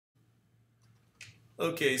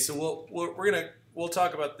Okay, so we'll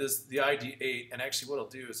talk about this, the ID8, and actually what I'll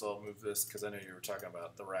do is I'll move this because I know you were talking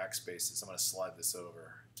about the rack spaces. I'm going to slide this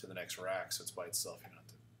over to the next rack so it's by itself. You don't have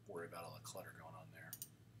to worry about all the clutter going on there.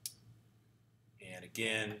 And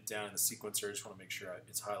again, down in the sequencer, I just want to make sure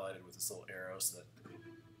it's highlighted with this little arrow so that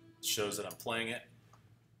it shows that I'm playing it.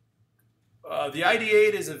 The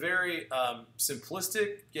ID8 is a very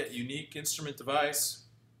simplistic yet unique instrument device.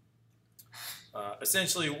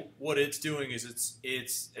 Essentially, what it's doing is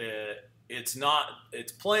it's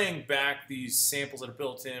playing back these samples that are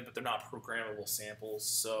built in, but they're not programmable samples.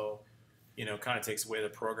 So, kind of takes away the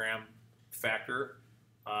program factor.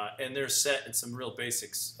 And they're set in some real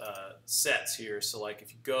basics sets here. So, like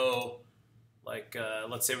if you go,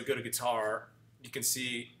 let's say we go to guitar, you can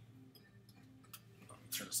see. Let me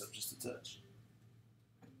turn this up just a touch.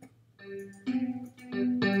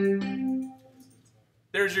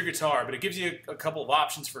 There's your guitar, but it gives you a couple of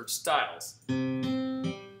options for styles.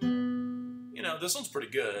 This one's pretty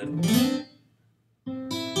good.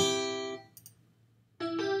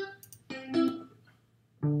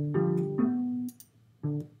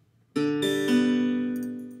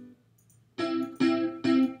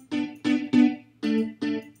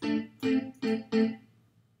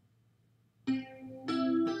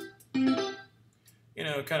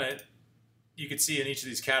 Kind of, you could see in each of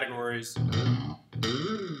these categories.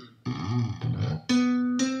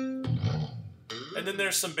 And then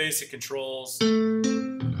there's some basic controls. Oh,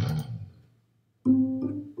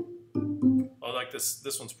 like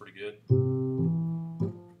this one's pretty good.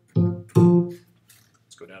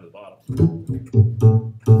 Let's go down to the bottom.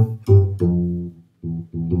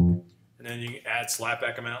 And then you can add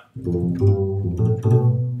slapback amount.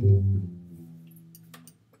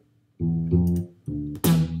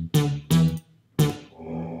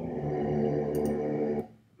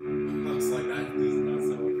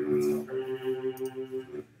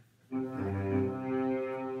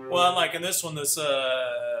 Well, like in this one,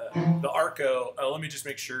 the Arco, let me just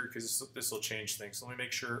make sure, because this will change things. So let me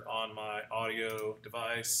make sure on my audio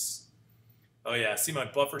device. Oh yeah, see my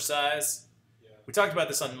buffer size? Yeah. We talked about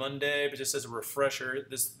this on Monday, but just as a refresher,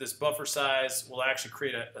 this buffer size will actually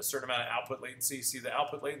create a certain amount of output latency. See the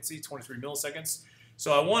output latency, 23 milliseconds.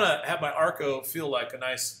 So I want to have my Arco feel like a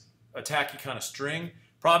nice, tacky kind of string.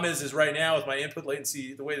 Problem is right now with my input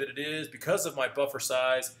latency, the way that it is, because of my buffer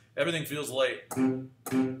size, everything feels late.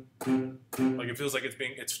 Like it feels like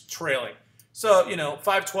it's trailing. So,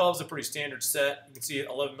 512 is a pretty standard set. You can see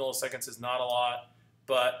 11 milliseconds is not a lot,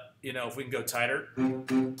 but, if we can go tighter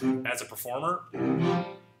as a performer,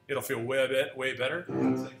 it'll feel way better.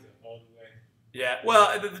 It's like all the way. Yeah,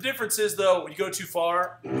 well, the difference is, though, when you go too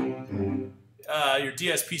far, your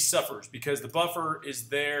DSP suffers because the buffer is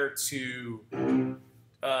there to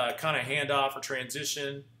kind of hand off or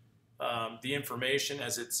transition the information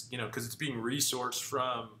as it's, because it's being resourced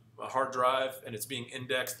from a hard drive and it's being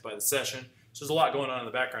indexed by the session. So there's a lot going on in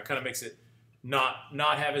the background. Kind of makes it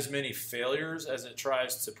not have as many failures as it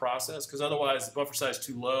tries to process, because otherwise the buffer size is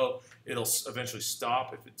too low, it'll eventually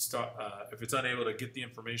stop if it's unable to get the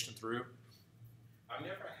information through. I've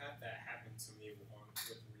never had that happen to me with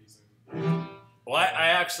Reason. Well, I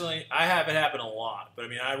have it happen a lot, but I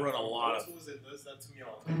mean, I run a lot of. It does that to me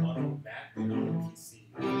on Mac and on PC.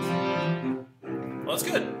 Well, that's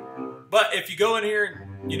good. But if you go in here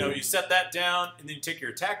and you set that down, and then you take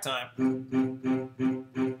your attack time and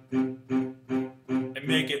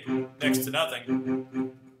make it next to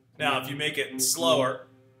nothing. Now, if you make it slower,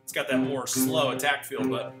 it's got that more slow attack feel,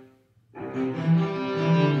 but.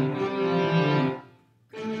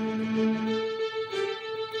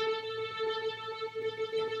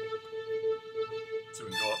 So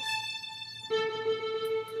we can go up.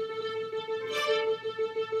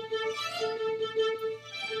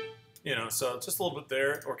 So just a little bit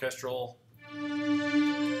there, orchestral. Seems like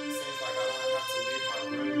I don't have to leave my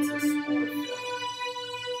room to support.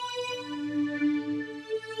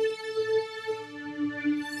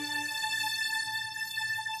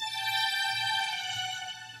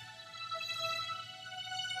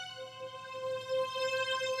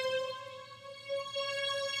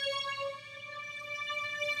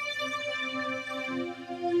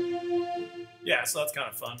 Yeah, so that's kind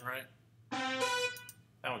of fun, right?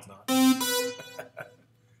 That one's not.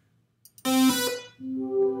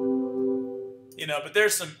 But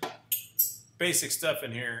there's some basic stuff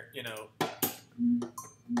in here,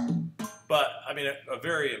 But, I mean, a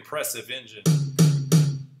very impressive engine.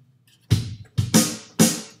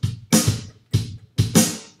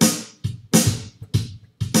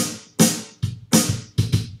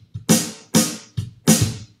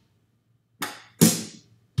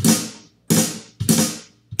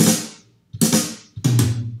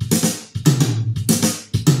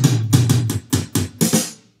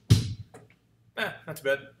 too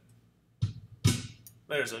bad.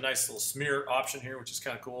 There's a nice little smear option here, which is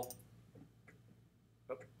kind of cool.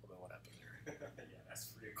 Oh, hold on, what happened there? Yeah, that's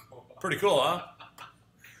pretty cool. Pretty cool, huh?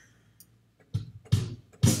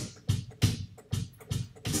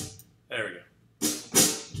 There we go.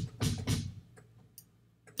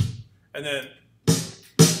 And then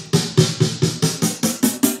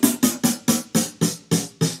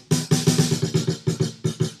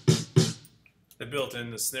they built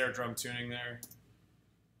in the snare drum tuning there.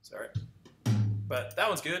 Sorry. But that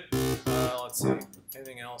one's good. Let's see.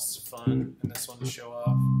 Anything else fun in this one to show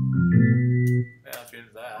off? Yeah, if you're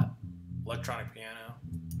into that. Electronic piano.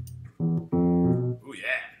 Ooh,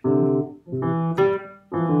 yeah. Cool.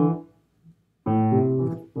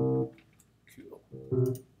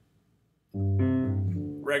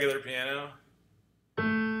 Regular piano.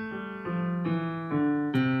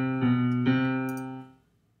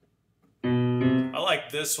 I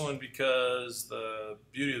like this one because the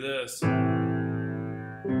beauty of this,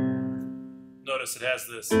 notice it has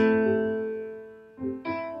this.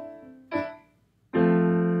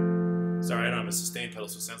 Sorry, I don't have a sustain pedal,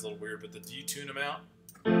 so it sounds a little weird, but the detune amount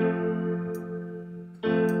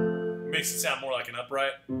makes it sound more like an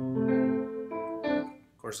upright. Of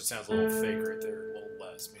course, it sounds a little fake right there, a little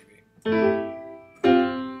less maybe.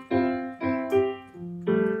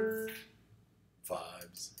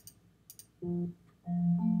 Vibes.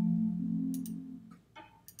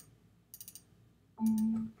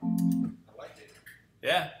 I like it.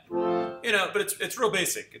 Yeah, you know, but it's real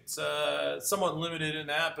basic. It's somewhat limited in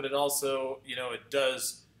that, but it also, you know, it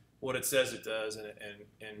does what it says it does,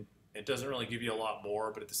 and it doesn't really give you a lot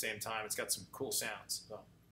more. But at the same time, it's got some cool sounds. So.